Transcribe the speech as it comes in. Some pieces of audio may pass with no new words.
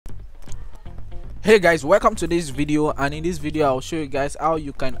Hey guys, welcome to this video, and in this video I'll show you guys how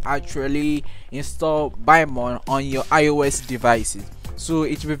you can actually install Binemon on your iOS devices. So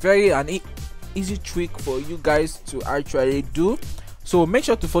it will be very easy trick for you guys to actually do. So make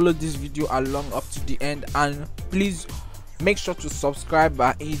sure to follow this video along up to the end, and please make sure to subscribe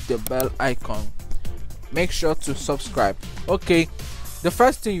and hit the bell icon. Make sure to subscribe. Okay, the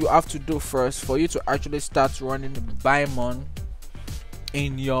first thing you have to do first for you to actually start running Binemon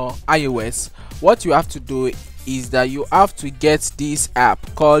in your iOS, what you have to do is that you have to get this app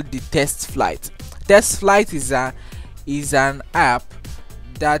called the Test Flight. Test Flight is an app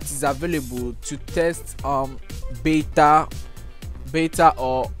that is available to test beta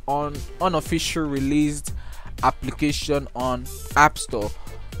or unofficial released application on App Store.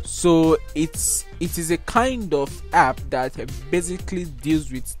 So it is a kind of app that basically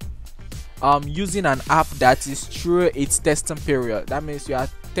deals with using an app that is through its testing period. That means you are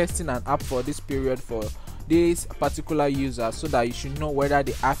testing an app for this period for this particular user, so that you should know whether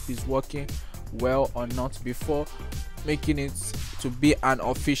the app is working well or not before making it to be an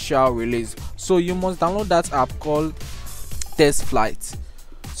official release. So you must download that app called Test Flight.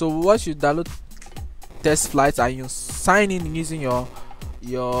 So once you download Test Flight and you sign in using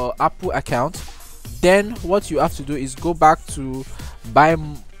your Apple account, then what you have to do is go back to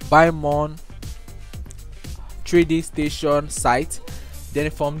Binemon 3D station site. Then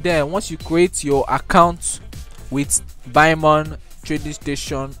from there, once you create your account with Binemon 3D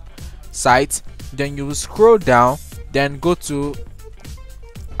station site, then you will scroll down, then go to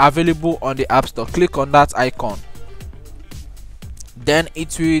available on the App Store. Click on that icon, then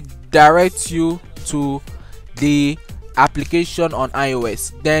it will direct you to the application on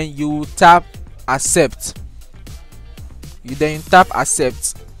iOS. Then you tap accept.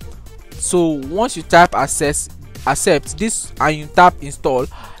 So once you tap accept this and you tap install,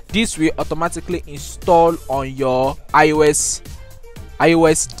 this will automatically install on your iOS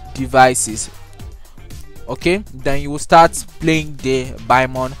devices. Okay, then you will start playing the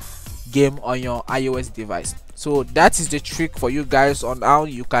Binemon game on your iOS device. So that is the trick for you guys on how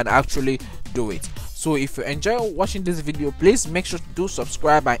you can actually do it. So if you enjoy watching this video, please make sure to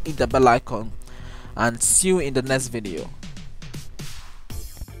subscribe and hit the bell icon, and see you in the next video.